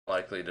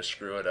likely to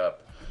screw it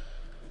up.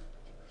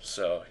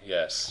 So,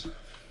 yes.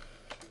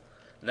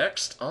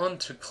 Next, on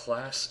to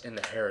class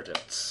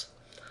inheritance.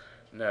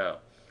 Now,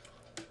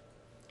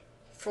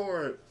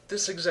 for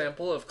this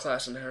example of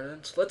class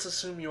inheritance, let's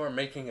assume you are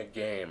making a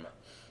game.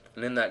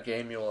 And in that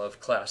game, you will have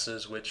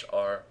classes which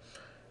are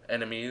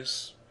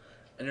enemies.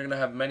 And you're going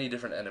to have many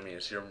different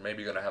enemies. You're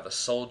maybe going to have a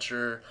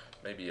soldier,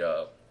 maybe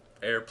a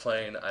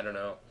airplane, I don't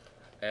know.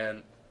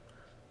 And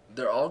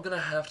they're all going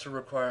to have to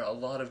require a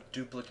lot of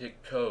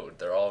duplicate code.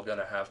 They're all going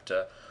to have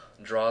to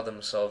draw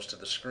themselves to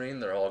the screen.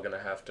 They're all going to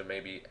have to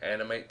maybe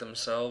animate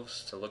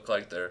themselves to look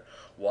like they're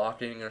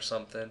walking or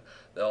something.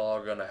 They're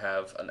all going to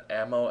have an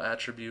ammo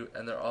attribute,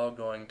 and they're all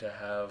going to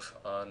have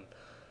I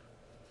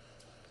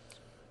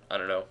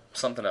don't know,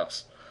 something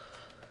else.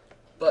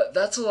 But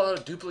that's a lot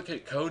of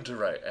duplicate code to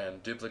write,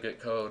 and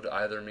duplicate code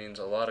either means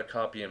a lot of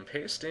copy and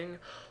pasting,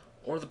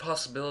 or the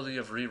possibility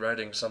of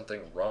rewriting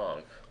something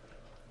wrong.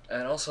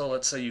 And also,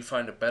 let's say you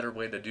find a better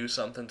way to do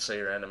something, say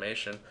your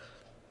animation,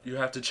 you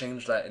have to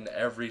change that in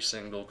every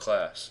single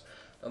class.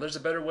 Now there's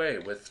a better way.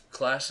 With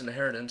class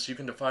inheritance, you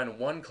can define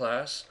one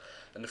class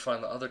and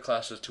define the other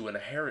classes to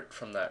inherit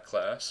from that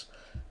class,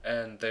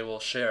 and they will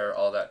share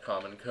all that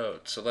common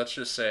code. So let's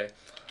just say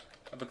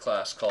I have a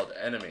class called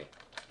enemy,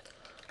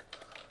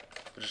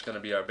 which is going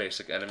to be our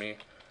basic enemy,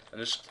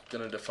 and it's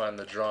going to define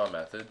the draw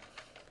method,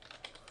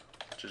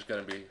 which is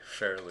going to be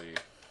fairly,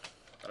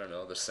 I don't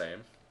know, the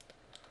same.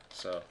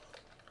 So,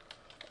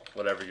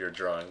 whatever your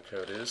drawing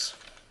code is.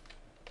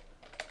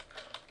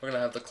 We're going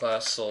to have the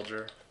class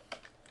soldier,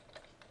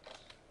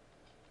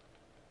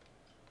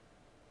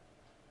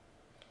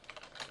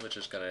 which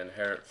is going to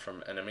inherit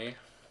from enemy,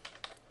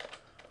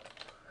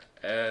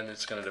 and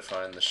it's going to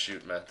define the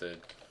shoot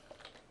method,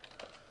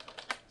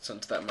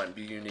 since that might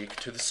be unique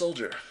to the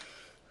soldier.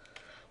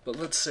 But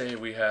let's say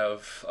we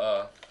have,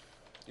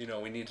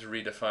 we need to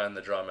redefine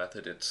the draw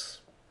method. It's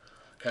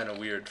kind of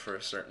weird for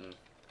a certain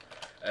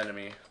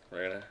enemy.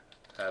 We're going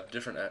to have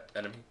different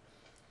enemy.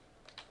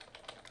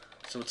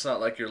 So it's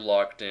not like you're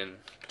locked in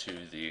to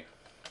the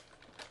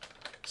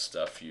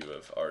stuff you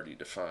have already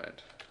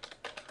defined.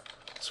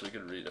 So we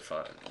could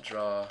redefine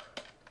draw,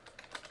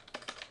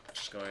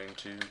 which is going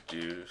to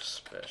do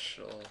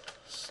special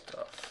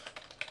stuff.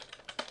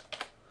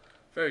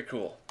 Very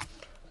cool.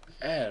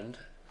 And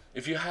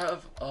if you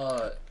have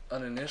an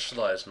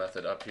initialize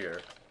method up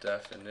here,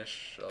 def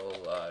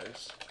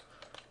initialize,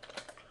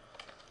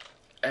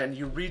 and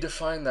you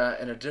redefine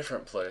that in a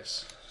different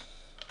place,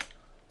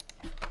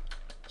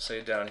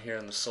 say down here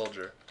in the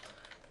soldier,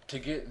 to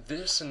get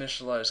this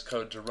initialized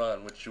code to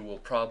run, which you will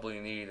probably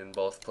need in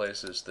both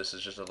places, this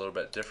is just a little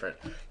bit different,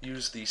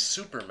 use the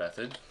super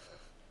method,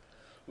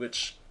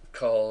 which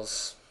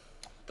calls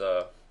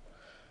the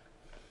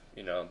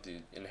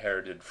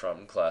inherited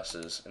from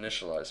classes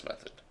initialize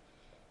method.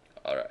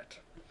 Alright.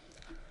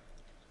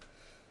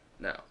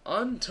 Now,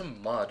 on to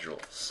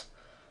modules.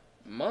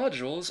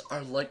 Modules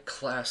are like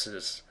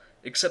classes,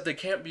 except they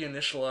can't be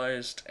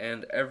initialized,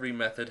 and every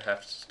method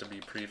has to be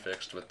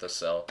prefixed with the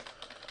self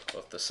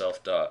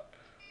dot.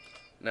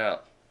 Now,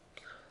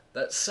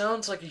 that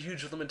sounds like a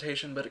huge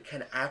limitation, but it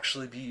can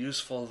actually be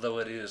useful, though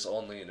it is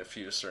only in a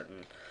few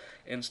certain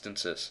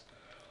instances.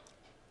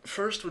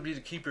 First would be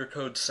to keep your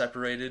code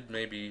separated.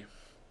 Maybe,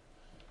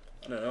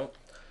 I don't know,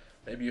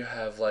 maybe you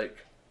have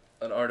like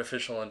an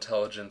artificial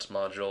intelligence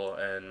module,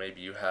 and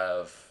maybe you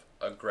have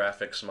a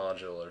graphics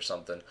module or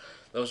something.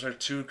 Those are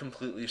two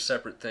completely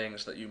separate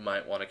things that you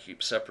might want to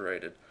keep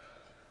separated.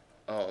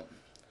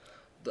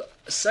 The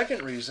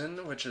second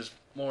reason, which is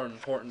more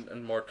important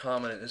and more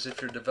common, is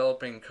if you're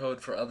developing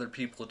code for other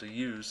people to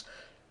use,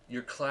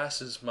 your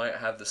classes might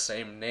have the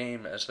same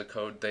name as the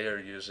code they are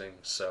using,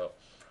 so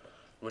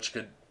which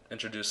could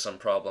introduce some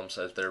problems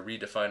as they're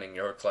redefining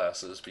your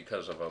classes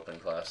because of open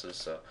classes.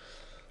 So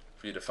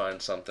if you define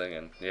something,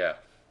 and yeah.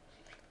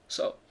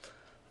 So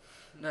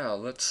now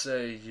let's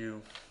say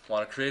you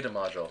want to create a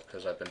module,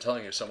 because I've been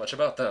telling you so much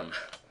about them.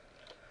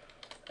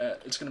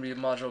 It's going to be a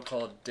module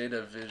called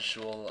data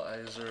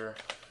visualizer,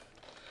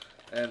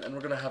 and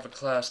we're going to have a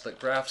class that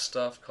graphs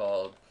stuff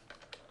called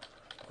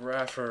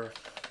grapher,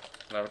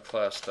 and have a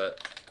class that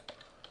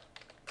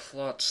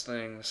plots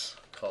things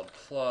called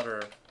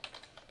plotter,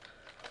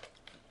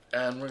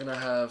 and we're going to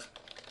have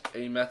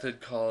a method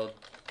called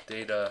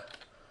data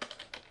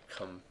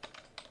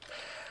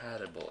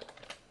compatible,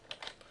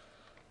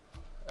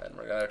 and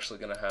we're actually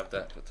going to have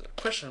that with a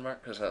question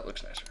mark because that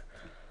looks nicer.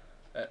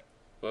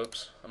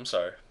 Whoops, I'm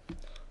sorry.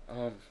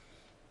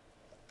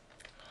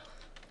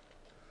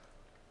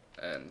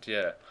 And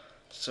yeah,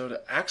 so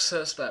to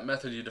access that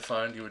method you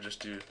defined, you would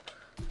just do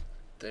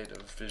data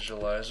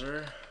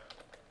visualizer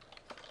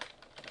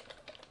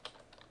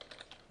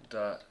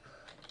dot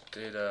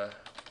data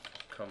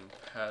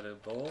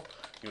compatible.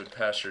 You would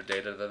pass your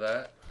data to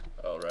that.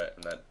 Oh right,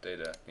 and that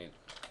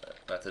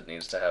method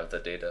needs to have the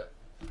data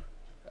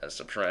as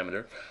the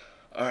parameter.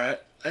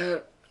 Alright,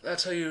 and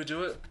that's how you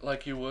do it,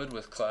 like you would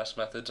with class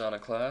methods on a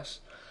class.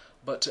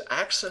 But to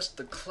access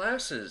the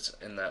classes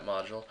in that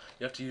module,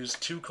 you have to use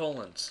 2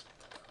 colons.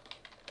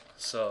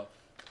 So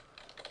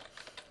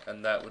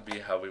and that would be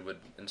how we would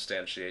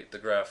instantiate the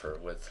grapher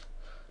with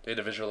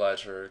data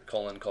visualizer :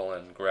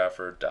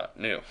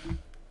 grapher.new.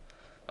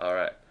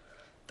 Alright,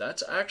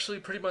 that's actually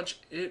pretty much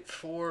it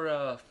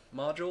for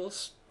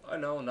modules. I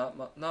know, not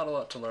a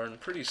lot to learn,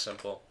 pretty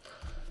simple.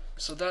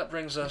 So that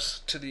brings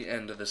us to the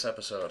end of this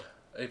episode.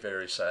 A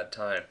very sad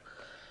time.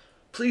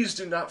 Please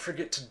do not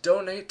forget to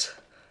donate.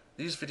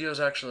 These videos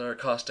actually are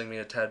costing me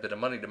a tad bit of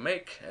money to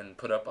make and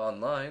put up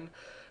online.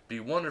 Be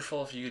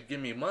wonderful if you could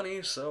give me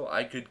money so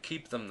I could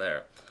keep them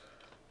there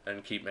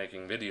and keep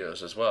making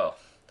videos as well.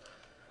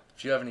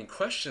 If you have any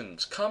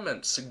questions,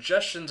 comments,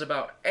 suggestions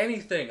about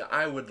anything,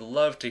 I would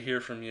love to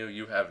hear from you.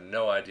 You have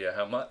no idea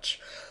how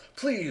much.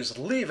 Please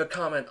leave a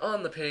comment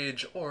on the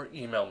page or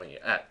email me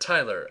at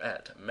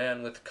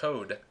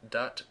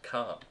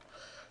tyler@manwithcode.com.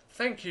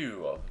 Thank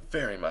you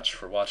very much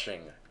for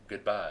watching.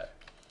 Goodbye.